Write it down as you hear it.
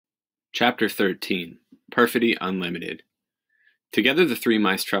Chapter 13. Perfidy Unlimited. Together the three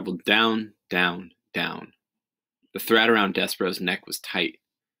mice traveled down, down, down. The thread around Despereaux's neck was tight.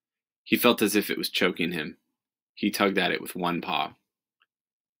 He felt as if it was choking him. He tugged at it with one paw.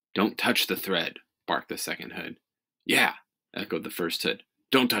 "Don't touch the thread," barked the second hood. "Yeah," echoed the first hood.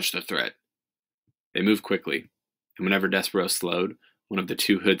 "Don't touch the thread." They moved quickly, and whenever Despereaux slowed, one of the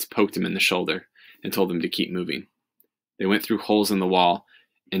two hoods poked him in the shoulder and told him to keep moving. They went through holes in the wall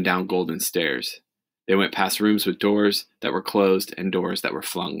and down golden stairs. They went past rooms with doors that were closed and doors that were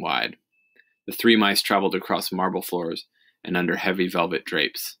flung wide. The three mice traveled across marble floors and under heavy velvet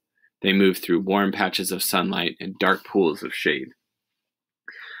drapes. They moved through warm patches of sunlight and dark pools of shade.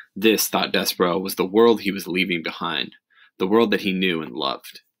 This, thought Despereaux, was the world he was leaving behind, the world that he knew and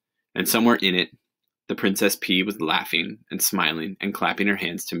loved. And somewhere in it, the Princess P was laughing and smiling and clapping her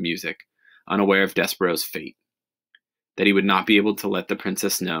hands to music, unaware of Despereaux's fate. That he would not be able to let the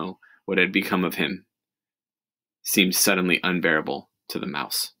princess know what had become of him seemed suddenly unbearable to the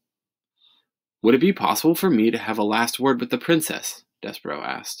mouse. "Would it be possible for me to have a last word with the princess?" Despereaux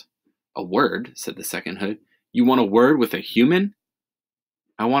asked. "A word?" said the second hood. "You want a word with a human?"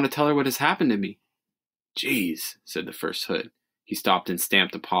 "I want to tell her what has happened to me." "Jeez," said the first hood. He stopped and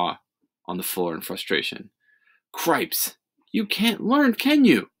stamped a paw on the floor in frustration. "Cripes! You can't learn, can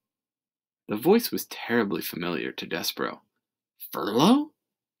you?" The voice was terribly familiar to Despereaux. "Furlough?"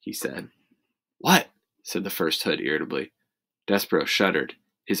 he said. "What?" said the first hood irritably. Despereaux shuddered.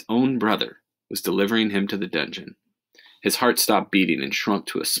 His own brother was delivering him to the dungeon. His heart stopped beating and shrunk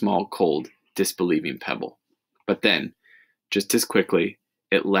to a small, cold, disbelieving pebble. But then, just as quickly,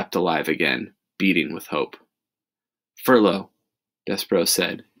 it leapt alive again, beating with hope. "Furlough," Despereaux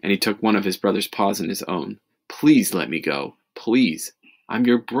said, and he took one of his brother's paws in his own. "Please let me go. Please. I'm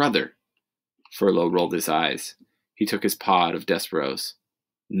your brother." Furlough rolled his eyes. He took his paw out of Despereaux's.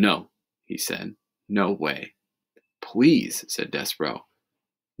 "No," he said. "No way." "Please," said Despereaux.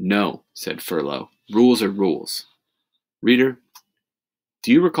 "No," said Furlough. "Rules are rules." Reader,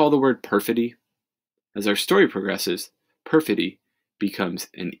 do you recall the word perfidy? As our story progresses, perfidy becomes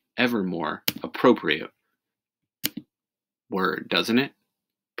an ever more appropriate word, doesn't it?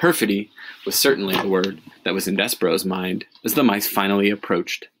 Perfidy was certainly the word that was in Despereaux's mind as the mice finally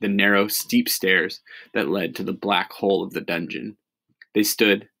approached the narrow, steep stairs that led to the black hole of the dungeon. They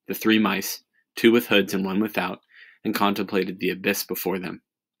stood, the three mice, two with hoods and one without, and contemplated the abyss before them.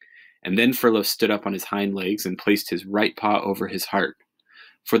 And then Furlough stood up on his hind legs and placed his right paw over his heart.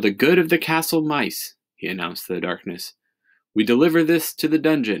 "For the good of the castle mice," he announced to the darkness, "we deliver this to the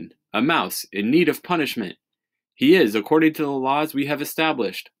dungeon, a mouse in need of punishment. He is, according to the laws we have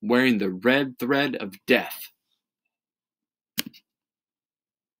established, wearing the red thread of death."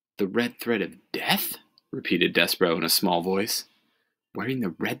 "The red thread of death?" repeated Despereaux in a small voice. Wearing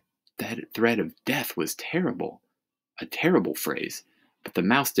the red thread of death was terrible. A terrible phrase, but the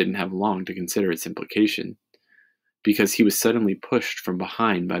mouse didn't have long to consider its implication, because he was suddenly pushed from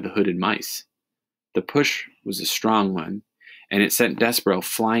behind by the hooded mice. The push was a strong one, and it sent Despereaux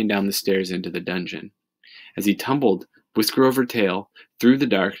flying down the stairs into the dungeon. As he tumbled, whisker over tail, through the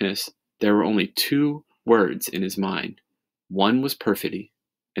darkness, there were only two words in his mind. One was perfidy,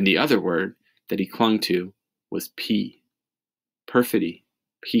 and the other word that he clung to was P. Perfidy,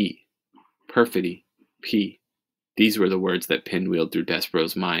 P. Perfidy, P. These were the words that pinwheeled through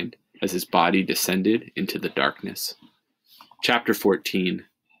Despereaux's mind as his body descended into the darkness. Chapter 14.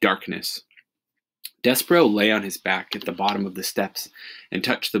 Darkness. Despereaux lay on his back at the bottom of the steps and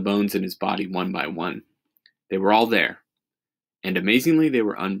touched the bones in his body one by one. They were all there, and amazingly they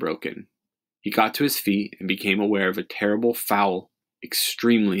were unbroken. He got to his feet and became aware of a terrible, foul,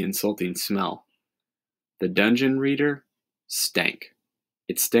 extremely insulting smell. The dungeon, reader, stank.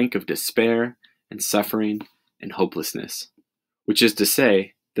 It stank of despair and suffering and hopelessness, which is to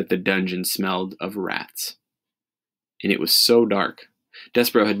say that the dungeon smelled of rats. And it was so dark.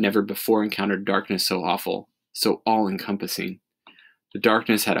 Despereaux had never before encountered darkness so awful, so all-encompassing. The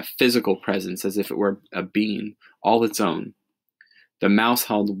darkness had a physical presence as if it were a being, all its own. The mouse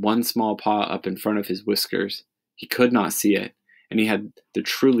held one small paw up in front of his whiskers. He could not see it, and he had the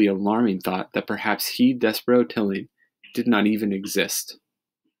truly alarming thought that perhaps he, Despereaux Tilling, did not even exist.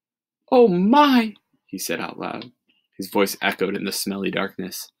 "Oh my!" he said out loud. His voice echoed in the smelly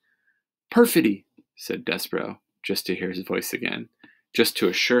darkness. "Perfidy," said Despereaux, just to hear his voice again, just to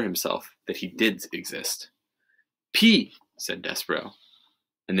assure himself that he did exist. "P," said Despereaux,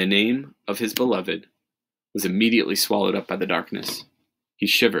 and the name of his beloved was immediately swallowed up by the darkness. He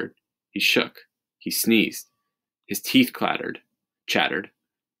shivered, he shook, he sneezed, his teeth chattered.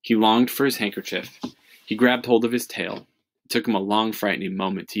 He longed for his handkerchief. He grabbed hold of his tail. took him a long, frightening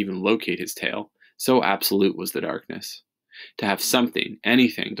moment to even locate his tail, so absolute was the darkness. To have something,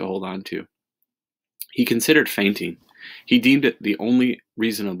 anything, to hold on to. He considered fainting. He deemed it the only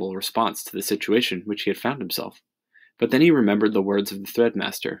reasonable response to the situation which he had found himself. But then he remembered the words of the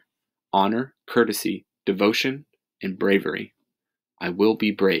Threadmaster: honor, courtesy, devotion, and bravery. I will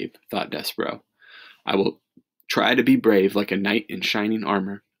be brave, thought Despereaux. I will try to be brave like a knight in shining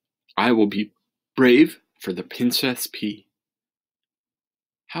armor. I will be brave for the Princess P.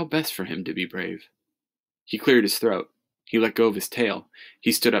 How best for him to be brave? He cleared his throat. He let go of his tail.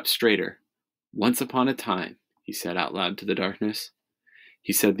 He stood up straighter. Once upon a time, he said out loud to the darkness.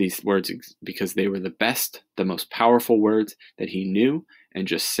 He said these words because they were the best, the most powerful words that he knew, and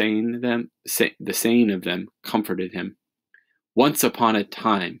just the saying of them comforted him. Once upon a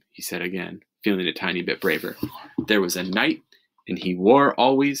time, he said again, feeling a tiny bit braver, there was a knight, and he wore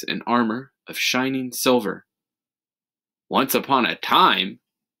always an armor of shining silver. Once upon a time,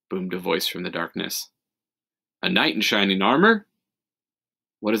 boomed a voice from the darkness. A knight in shining armor?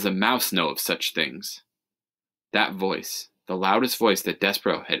 What does a mouse know of such things? That voice, the loudest voice that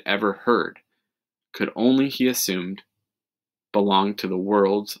Despereaux had ever heard, could only, he assumed, belong to the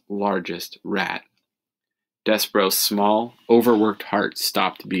world's largest rat. Despereaux's small, overworked heart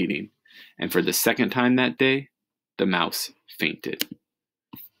stopped beating, and for the second time that day, the mouse fainted.